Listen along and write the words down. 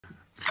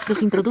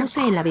los introduce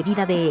en la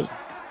bebida de él.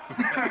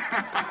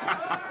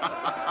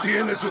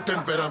 Tiene su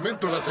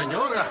temperamento la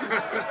señora.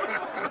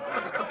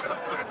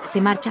 Se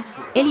marcha,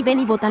 él y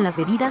Benny botan las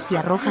bebidas y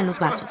arrojan los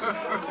vasos.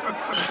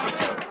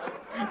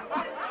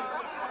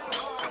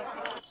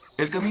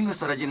 El camino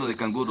estará lleno de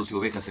canguros y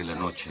ovejas en la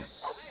noche.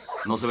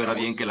 No se verá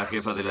bien que la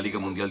jefa de la Liga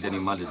Mundial de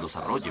Animales los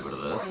arrolle,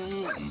 ¿verdad?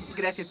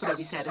 Gracias por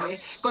avisarme.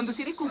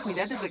 Conduciré con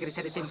cuidado y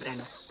regresaré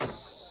temprano.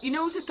 Y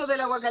no uses todo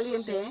el agua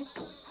caliente, ¿eh?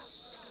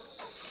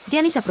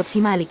 Gianni se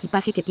aproxima al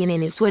equipaje que tiene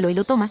en el suelo y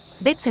lo toma.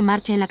 Beth se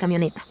marcha en la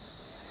camioneta.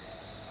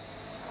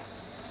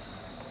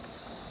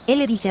 Él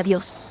le dice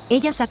adiós.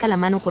 Ella saca la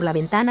mano por la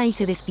ventana y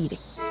se despide.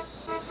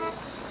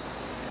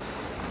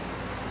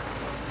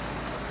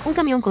 Un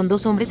camión con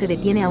 2 hombres se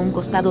detiene a un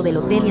costado del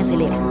hotel y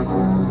acelera.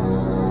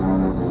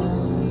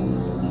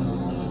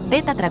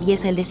 Beth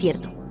atraviesa el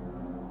desierto.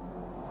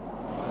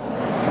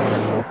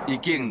 ¿Y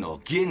quién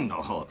no? ¿Quién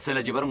no? Se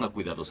la llevaron a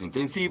cuidados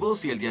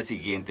intensivos y el día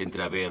siguiente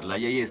entré a verla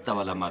y ahí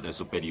estaba la madre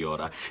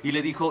superiora. Y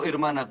le dijo,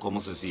 hermana,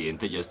 ¿cómo se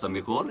siente? ¿Ya está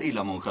mejor? Y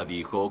la monja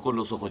dijo, con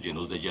los ojos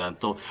llenos de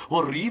llanto,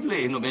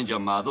 horrible, no me han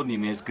llamado ni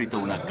me ha escrito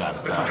una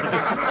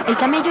carta. El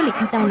camello le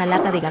quita una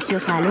lata de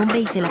gaseosa al hombre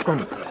y se la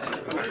come.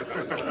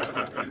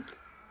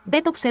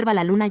 Beth observa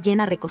la luna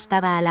llena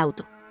recostada al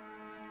auto.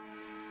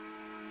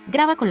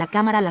 Graba con la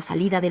cámara la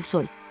salida del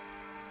sol.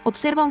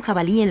 Observa un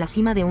jabalí en la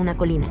cima de una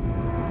colina.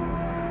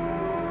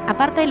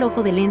 Aparta el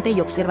ojo del lente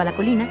y observa la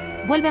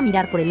colina, vuelve a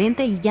mirar por el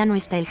lente y ya no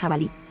está el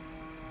jabalí.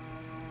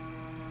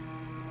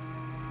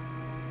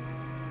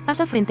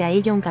 Pasa frente a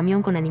ella un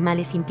camión con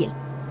animales sin piel.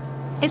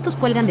 Estos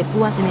cuelgan de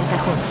púas en el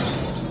cajón.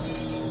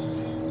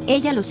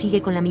 Ella lo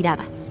sigue con la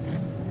mirada.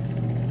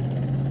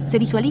 Se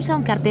visualiza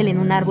un cartel en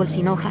un árbol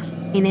sin hojas,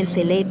 en él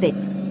se lee Pet.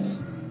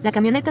 La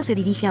camioneta se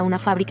dirige a una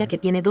fábrica que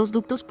tiene 2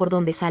 ductos por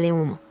donde sale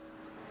humo.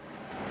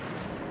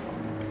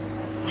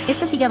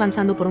 Esta sigue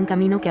avanzando por un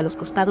camino que a los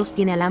costados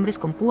tiene alambres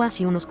con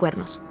púas y unos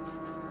cuernos.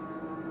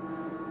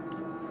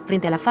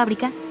 Frente a la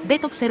fábrica,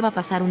 Beth observa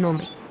pasar un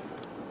hombre.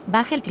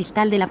 Baja el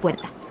cristal de la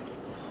puerta.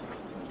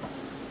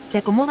 Se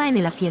acomoda en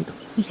el asiento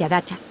y se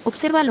agacha.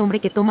 Observa al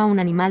hombre que toma un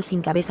animal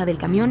sin cabeza del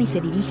camión y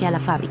se dirige a la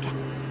fábrica.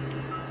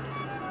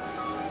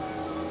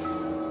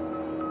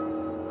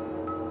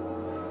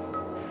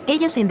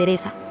 Ella se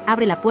endereza,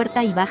 abre la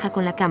puerta y baja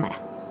con la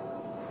cámara.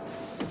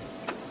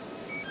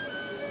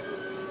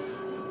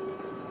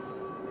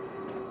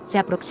 Se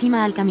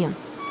aproxima al camión.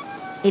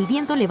 El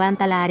viento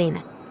levanta la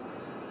arena.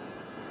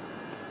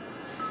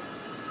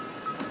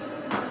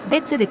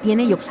 Beth se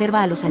detiene y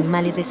observa a los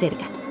animales de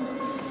cerca.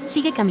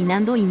 Sigue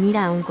caminando y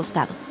mira a un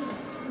costado.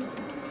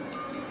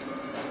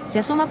 Se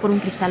asoma por un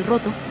cristal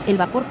roto, el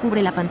vapor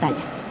cubre la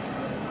pantalla.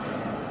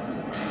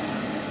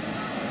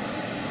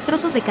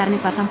 Trozos de carne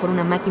pasan por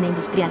una máquina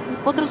industrial,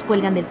 otros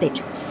cuelgan del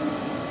techo.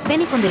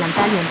 Benny con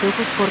delantal y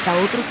anteojos corta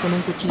a otros con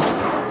un cuchillo.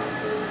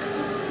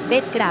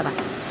 Beth graba.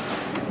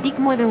 Dick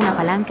mueve una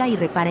palanca y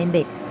repara en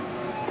Beth.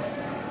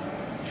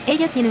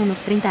 Ella tiene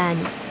unos 30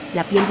 años,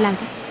 la piel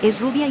blanca, es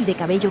rubia y de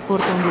cabello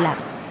corto ondulado.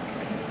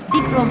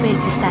 Dick rompe el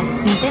cristal,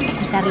 intenta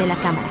quitarle la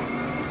cámara.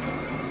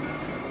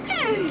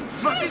 ¡Hey!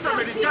 ¡Maldita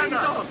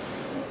americana!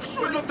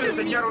 ¿No te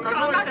enseñaron a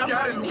no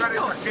espiar en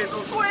lugares ajenos?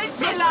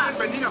 ¡Suéltela! No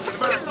puedes venir a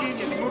filmar aquí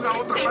ni en ninguna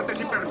otra parte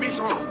sin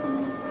permiso.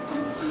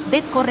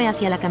 Beth corre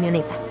hacia la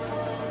camioneta.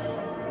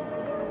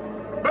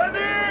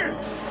 ¡Benny!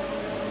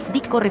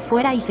 Dick corre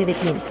fuera y se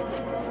detiene.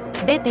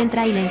 Beth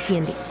entra y la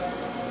enciende.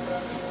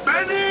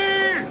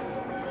 ¡Benny!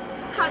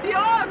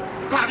 ¡Adiós!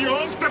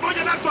 ¡Adiós! ¡Te voy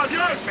a dar tu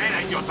adiós!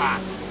 ¡Espera, idiota!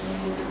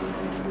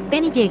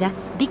 Benny llega,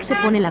 Dick se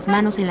pone las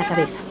manos en la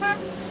cabeza.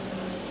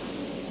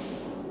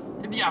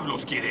 ¿Qué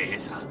diablos quiere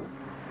esa?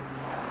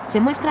 Se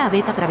muestra a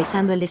Beth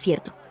atravesando el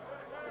desierto.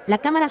 La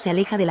cámara se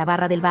aleja de la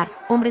barra del bar,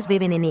 hombres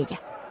beben en ella.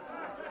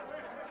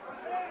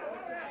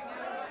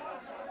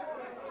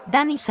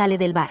 Danny sale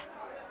del bar.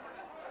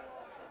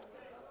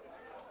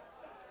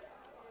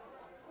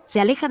 Se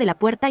aleja de la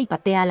puerta y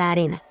patea la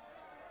arena.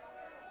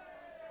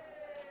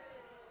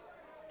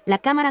 La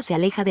cámara se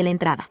aleja de la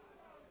entrada.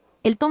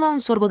 Él toma un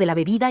sorbo de la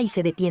bebida y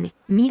se detiene,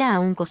 mira a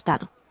un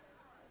costado.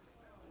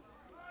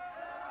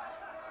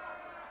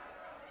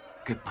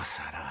 ¿Qué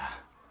pasará?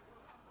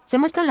 Se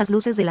muestran las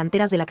luces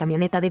delanteras de la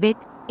camioneta de Beth.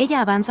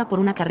 Ella avanza por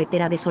una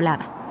carretera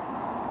desolada.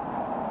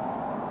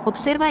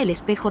 Observa el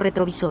espejo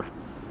retrovisor.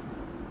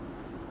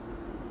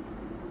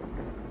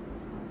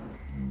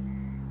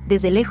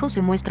 Desde lejos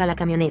se muestra la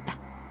camioneta.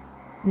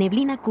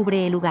 Neblina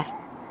cubre el lugar.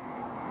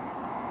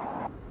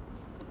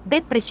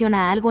 Beth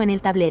presiona algo en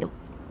el tablero.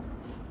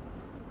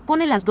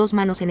 Pone las 2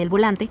 manos en el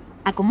volante,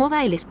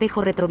 acomoda el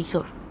espejo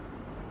retrovisor.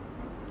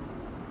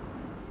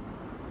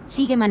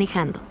 Sigue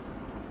manejando.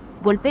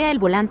 Golpea el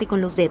volante con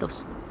los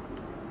dedos.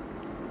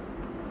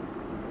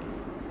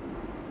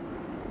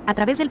 A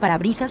través del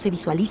parabrisas se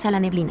visualiza la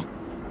neblina.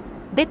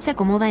 Beth se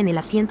acomoda en el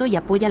asiento y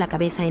apoya la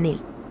cabeza en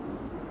él.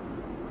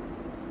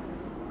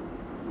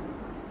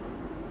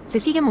 Se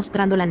sigue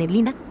mostrando la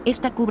neblina,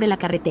 esta cubre la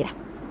carretera.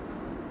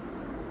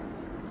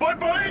 ¡Voy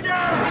por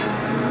ella!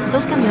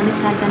 2 camiones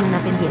saltan una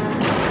pendiente.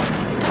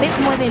 Beth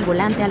mueve el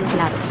volante a los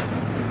lados.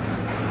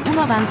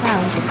 Uno avanza a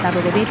un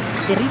costado de Beth,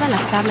 derriba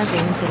las tablas de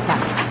un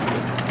cercado.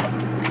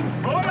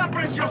 ¡Hola,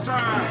 preciosa!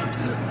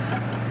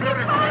 ¿Me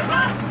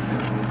recuerdas?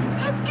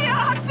 ¿Qué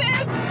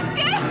hacen?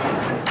 ¿Qué?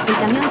 El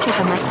camión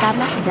choca más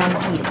tablas y da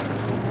un giro.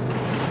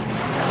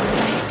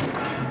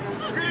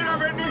 ¡Mira,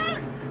 Benny!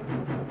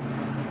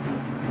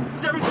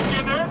 ¿Ya viste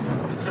quién es?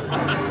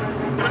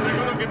 Te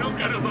aseguro que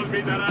nunca nos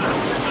olvidará.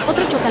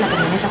 Otro choca la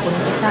camioneta por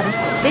un costado,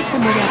 Beth se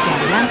mueve hacia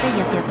adelante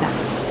y hacia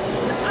atrás.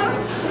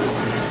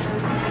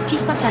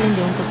 Chispas salen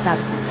de un costado,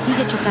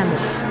 sigue chocando.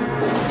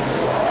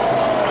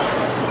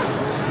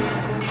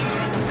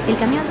 El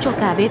camión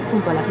choca a Beth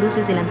junto a las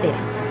luces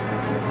delanteras.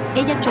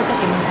 Ella choca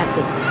con un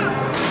cartel.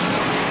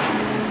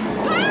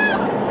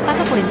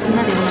 Pasa por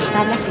encima de unas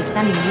tablas que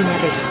están en línea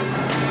recta.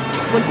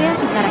 Golpea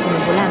su cara con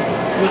el volante,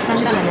 le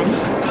sangra la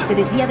nariz, se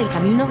desvía del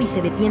camino y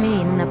se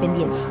detiene en una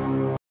pendiente.